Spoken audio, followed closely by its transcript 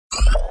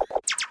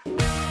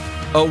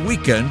A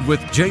Weekend with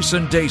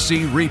Jason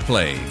Dacey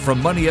replay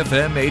from Money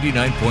FM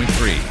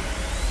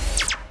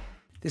 89.3.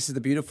 This is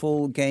the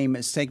beautiful game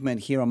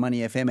segment here on Money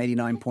FM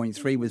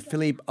 89.3 with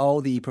Philippe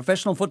Aw, the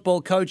professional football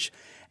coach,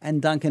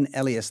 and Duncan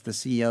Elias, the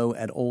CEO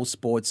at All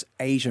Sports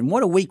Asia. And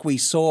what a week we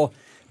saw,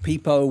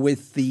 Pipo,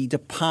 with the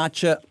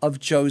departure of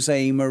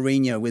Jose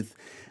Mourinho, with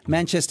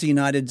Manchester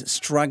United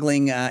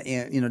struggling,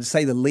 to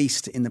say the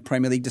least, in the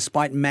Premier League,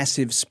 despite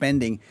massive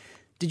spending.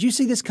 Did you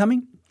see this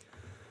coming?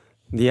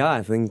 Yeah,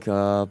 I think,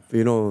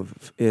 it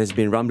has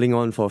been rumbling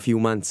on for a few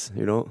months,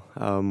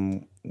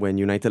 when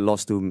United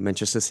lost to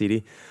Manchester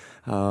City.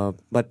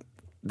 But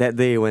that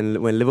day when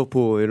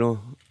Liverpool,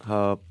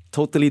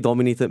 totally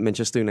dominated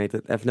Manchester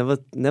United, I've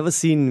never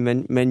seen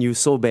Man U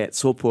so bad,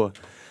 so poor.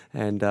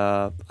 And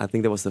I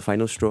think that was the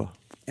final straw.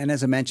 And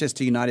as a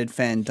Manchester United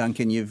fan,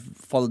 Duncan, you've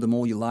followed them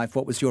all your life.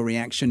 What was your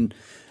reaction?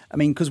 I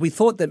mean, because we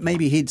thought that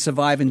maybe he'd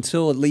survive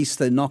until at least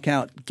the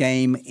knockout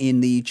game in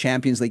the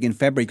Champions League in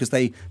February, because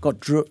they got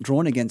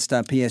drawn against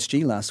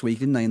PSG last week,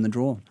 didn't they, in the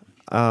draw?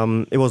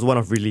 It was one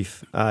of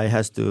relief. I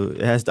have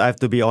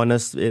to be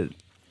honest.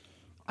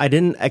 I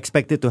didn't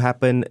expect it to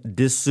happen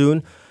this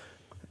soon.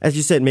 As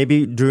you said,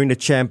 maybe during the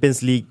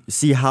Champions League,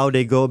 see how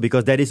they go,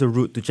 because that is a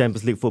route to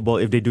Champions League football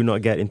if they do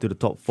not get into the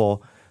top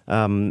four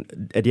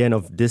at the end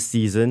of this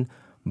season.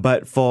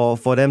 But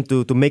for them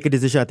to make a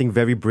decision, I think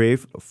very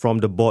brave from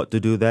the board to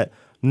do that.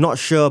 Not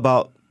sure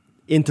about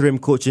interim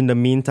coach in the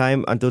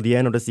meantime until the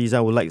end of the season.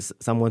 I would like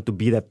someone to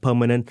be that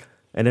permanent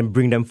and then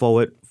bring them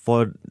forward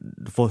for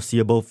the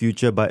foreseeable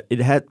future. But it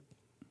had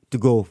to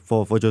go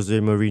for Jose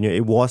Mourinho.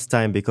 It was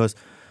time, because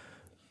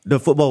the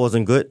football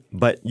wasn't good,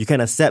 but you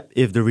can accept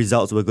if the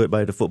results were good,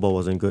 but the football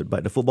wasn't good.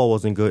 But the football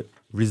wasn't good.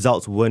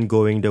 Results weren't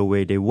going their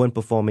way. They weren't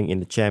performing in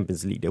the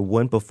Champions League. They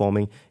weren't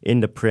performing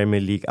in the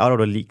Premier League. Out of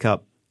the League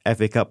Cup,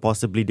 FA Cup,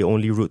 possibly the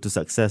only route to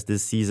success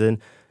this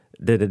season.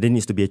 There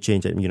needs to be a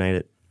change at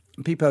United.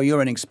 Pipo,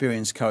 you're an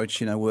experienced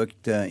coach,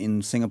 worked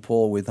in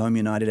Singapore with Home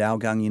United,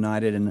 Algang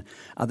United and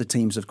other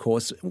teams, of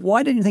course.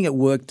 Why didn't you think it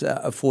worked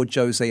for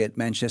Jose at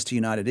Manchester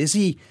United? Is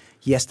he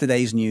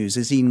yesterday's news?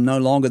 Is he no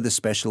longer the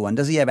special one?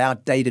 Does he have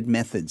outdated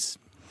methods?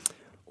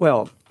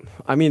 Well,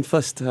 I mean,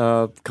 first,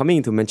 coming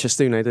into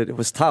Manchester United, it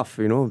was tough,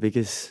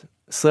 because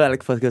Sir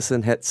Alex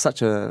Ferguson had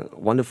such a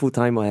wonderful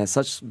time, or had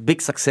such big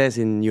success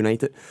in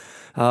United.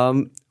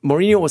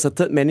 Mourinho was a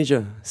third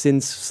manager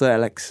since Sir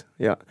Alex.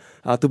 Yeah,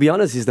 to be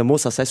honest, he's the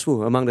most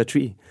successful among the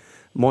three.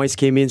 Moyes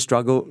came in,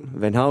 struggled.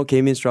 Van Gaal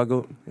came in,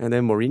 struggled, and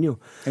then Mourinho.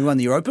 They won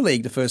the Europa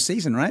League the first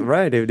season, right?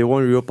 Right. They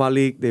won Europa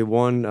League. They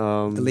won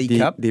the League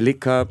Cup. The League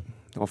Cup,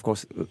 of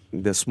course,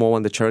 the small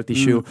one, the Charity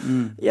Shield.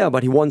 Yeah,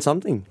 but he won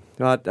something.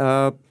 But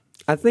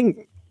I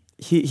think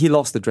he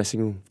lost the dressing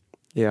room.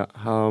 Yeah,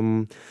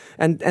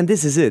 and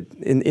this is it.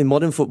 In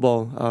modern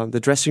football, the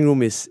dressing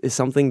room is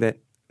something that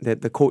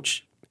the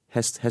coach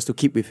has to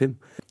keep with him.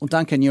 Well,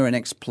 Duncan, you're an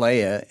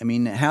ex-player. I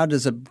mean, how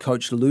does a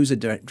coach lose a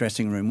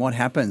dressing room? What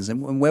happens?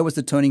 And where was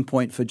the turning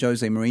point for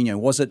Jose Mourinho?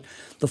 Was it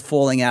the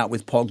falling out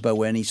with Pogba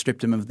when he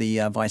stripped him of the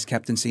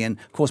vice-captaincy? And,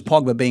 of course,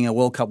 Pogba being a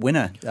World Cup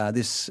winner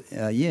this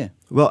year.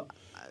 Well,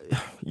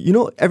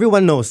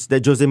 everyone knows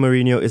that Jose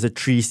Mourinho is a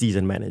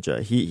three-season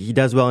manager. He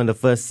does well in the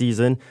first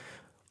season.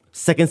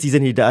 Second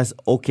season, he does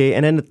okay.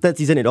 And then the third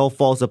season, it all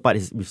falls apart.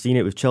 We've seen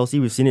it with Chelsea.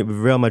 We've seen it with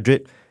Real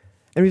Madrid.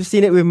 And we've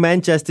seen it with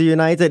Manchester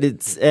United.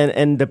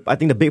 I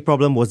think the big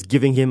problem was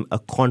giving him a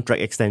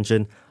contract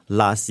extension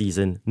last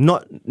season.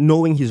 Not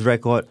knowing his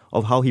record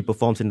of how he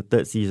performs in the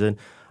third season.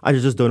 I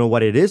just don't know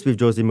what it is with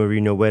Jose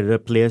Mourinho, whether the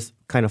players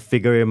kind of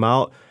figure him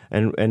out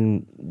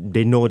and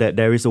they know that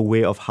there is a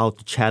way of how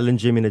to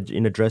challenge him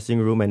in a dressing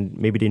room, and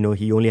maybe they know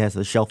he only has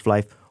a shelf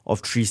life of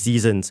 3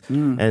 seasons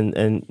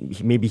and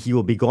maybe he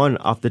will be gone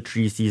after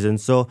 3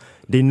 seasons. So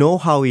they know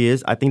how he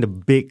is. I think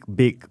the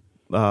big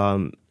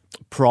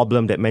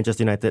problem that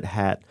Manchester United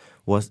had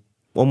was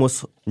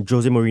almost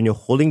Jose Mourinho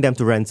holding them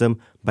to ransom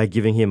by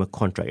giving him a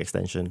contract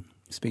extension.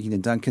 Speaking to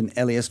Duncan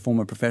Elias,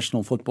 former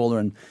professional footballer,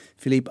 and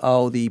Philippe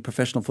Aw, the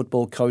professional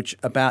football coach,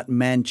 about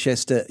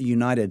Manchester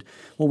United.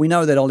 Well, we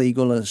know that Ole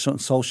Gunnar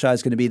Solskjaer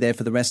is going to be there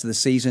for the rest of the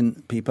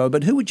season, Pipo,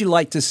 but who would you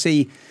like to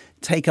see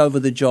take over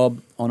the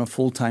job on a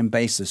full-time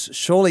basis?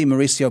 Surely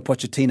Mauricio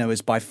Pochettino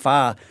is by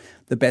far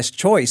the best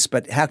choice,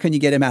 but how can you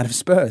get him out of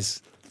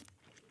Spurs?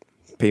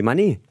 Pay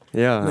money.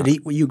 Yeah.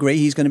 But you agree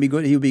he's going to be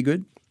good? He'll be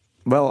good?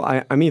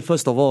 Well, I mean,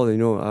 first of all,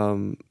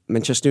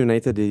 Manchester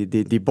United,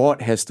 the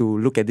board has to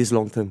look at this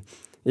long term.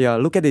 Yeah,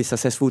 look at the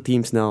successful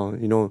teams now.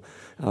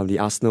 The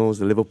Arsenals,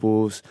 the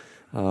Liverpools,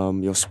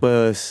 your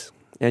Spurs,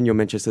 and your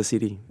Manchester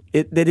City.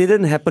 They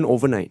didn't happen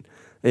overnight.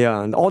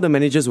 Yeah, and all the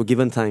managers were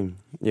given time.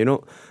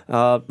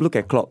 Look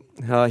at Klopp.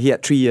 He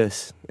had 3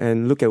 years,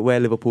 and look at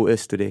where Liverpool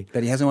is today.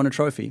 But he hasn't won a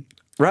trophy.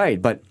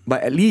 Right, but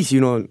at least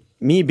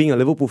me being a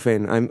Liverpool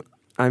fan,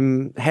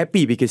 I'm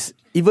happy because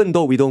even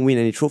though we don't win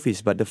any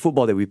trophies, but the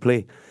football that we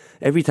play,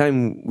 every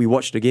time we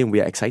watch the game, we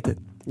are excited.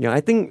 Yeah,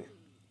 I think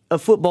a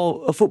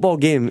football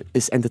game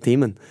is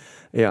entertainment.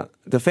 Yeah,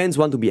 the fans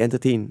want to be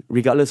entertained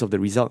regardless of the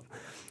result.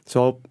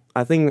 So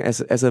I think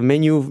as a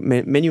Man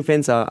U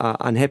fans are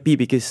unhappy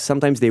because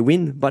sometimes they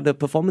win, but the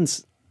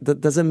performance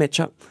doesn't match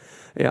up.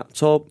 Yeah.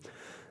 So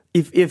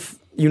if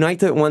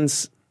United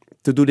wants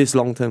to do this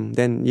long term,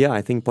 then yeah,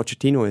 I think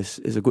Pochettino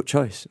is a good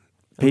choice.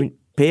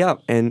 Pay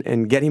up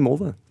and get him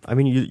over. I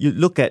mean,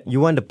 you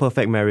want the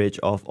perfect marriage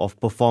of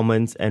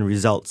performance and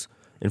results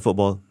in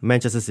football.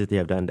 Manchester City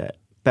have done that.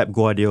 Pep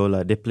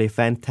Guardiola, they play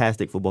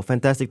fantastic football,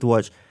 fantastic to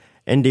watch,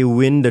 and they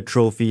win the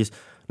trophies.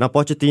 Now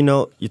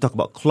Pochettino, you talk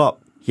about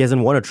Klopp, he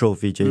hasn't won a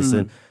trophy,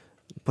 Jason.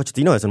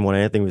 Pochettino hasn't won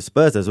anything with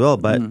Spurs as well,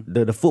 but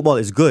the football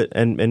is good,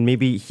 and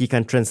maybe he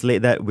can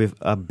translate that with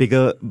a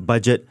bigger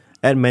budget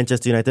at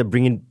Manchester United,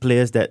 bringing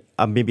players that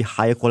are maybe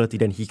higher quality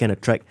than he can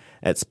attract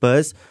at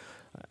Spurs.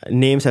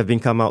 Names have been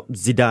come out.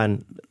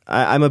 Zidane.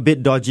 I'm a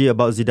bit dodgy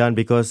about Zidane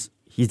because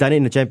he's done it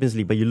in the Champions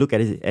League, but you look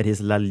at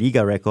his La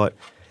Liga record,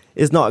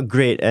 it's not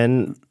great.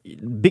 And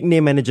big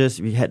name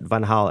managers, we had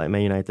Van Gaal at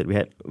Man United, we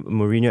had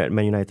Mourinho at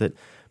Man United.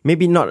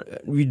 Maybe not.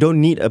 We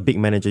don't need a big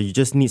manager. You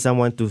just need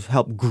someone to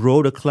help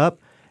grow the club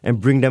and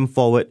bring them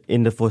forward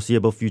in the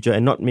foreseeable future,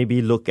 and not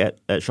maybe look at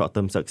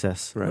short-term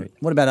success. Right.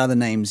 What about other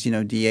names?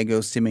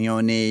 Diego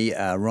Simeone,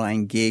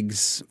 Ryan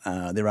Giggs.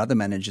 There are other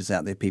managers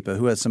out there, people.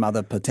 Who are some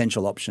other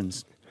potential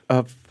options?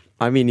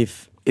 I mean,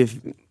 if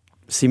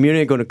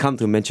Simeone is going to come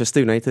to Manchester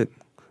United,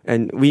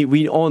 and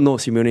we all know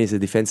Simeone is a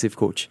defensive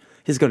coach,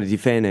 he's going to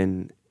defend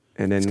and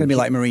then it's going to be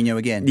like Mourinho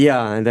again.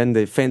 Yeah, and then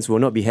the fans will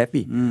not be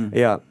happy.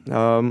 Yeah,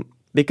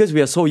 because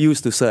we are so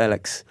used to Sir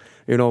Alex.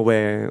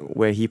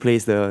 Where he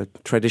plays the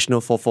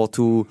traditional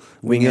 4-4-2,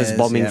 wingers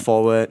bombing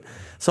forward.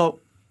 So,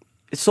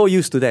 it's so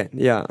used to that,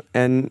 yeah.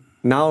 And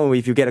now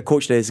if you get a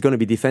coach that is going to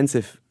be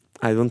defensive,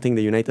 I don't think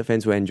the United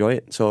fans will enjoy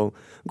it. So,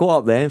 go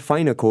out there,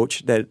 find a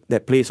coach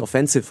that plays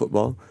offensive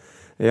football.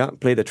 Yeah,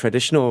 play the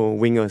traditional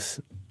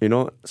wingers,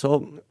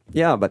 So,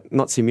 yeah, but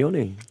not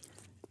Simeone.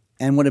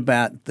 And what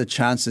about the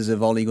chances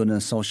of Ole Gunnar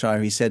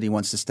Solskjaer? He said he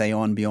wants to stay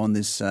on beyond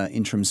this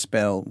interim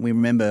spell.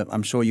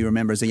 I'm sure you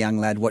remember as a young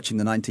lad watching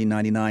the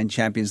 1999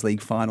 Champions League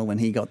final when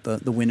he got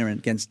the winner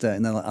against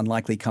an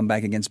unlikely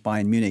comeback against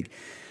Bayern Munich.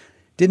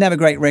 Didn't have a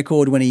great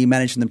record when he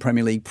managed in the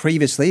Premier League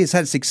previously. He's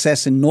had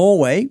success in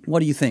Norway. What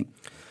do you think?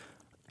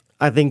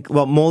 I think,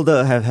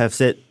 Molde have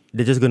said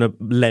they're just going to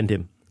lend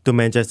him to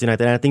Manchester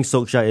United. And I think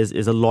Solskjaer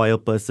is a loyal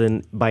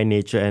person by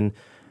nature, and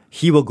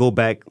he will go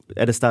back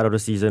at the start of the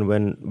season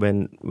when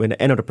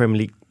the end of the Premier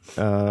League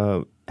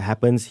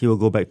happens. He will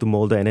go back to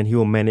Molde and then he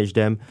will manage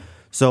them.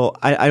 So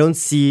I don't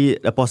see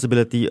a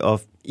possibility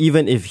of,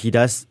 even if he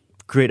does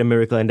create a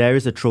miracle and there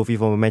is a trophy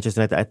for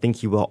Manchester United, I think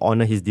he will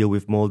honour his deal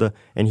with Molde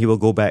and he will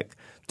go back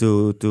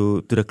to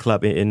the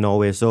club in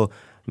Norway. So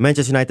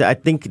Manchester United, I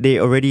think they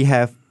already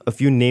have a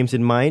few names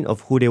in mind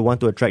of who they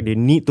want to attract. They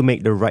need to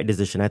make the right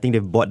decision. I think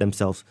they've bought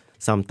themselves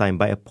some time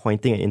by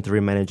appointing an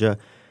interim manager.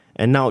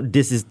 And now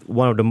this is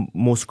one of the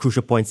most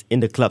crucial points in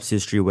the club's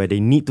history where they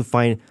need to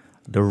find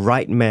the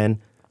right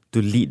man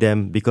to lead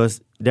them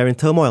because they're in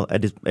turmoil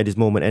at this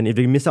moment. And if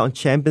they miss out on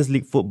Champions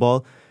League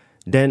football,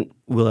 then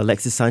will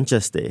Alexis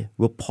Sanchez stay?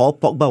 Will Paul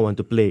Pogba want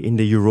to play in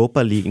the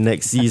Europa League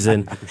next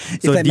season?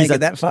 If they make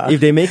it that far.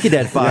 If they make it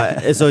that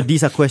far. So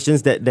these are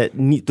questions that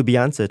need to be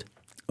answered.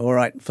 All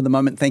right. For the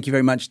moment, thank you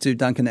very much to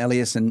Duncan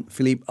Elias and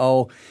Philippe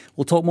Aw.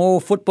 We'll talk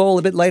more football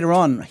a bit later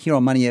on here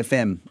on Money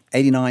FM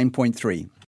 89.3.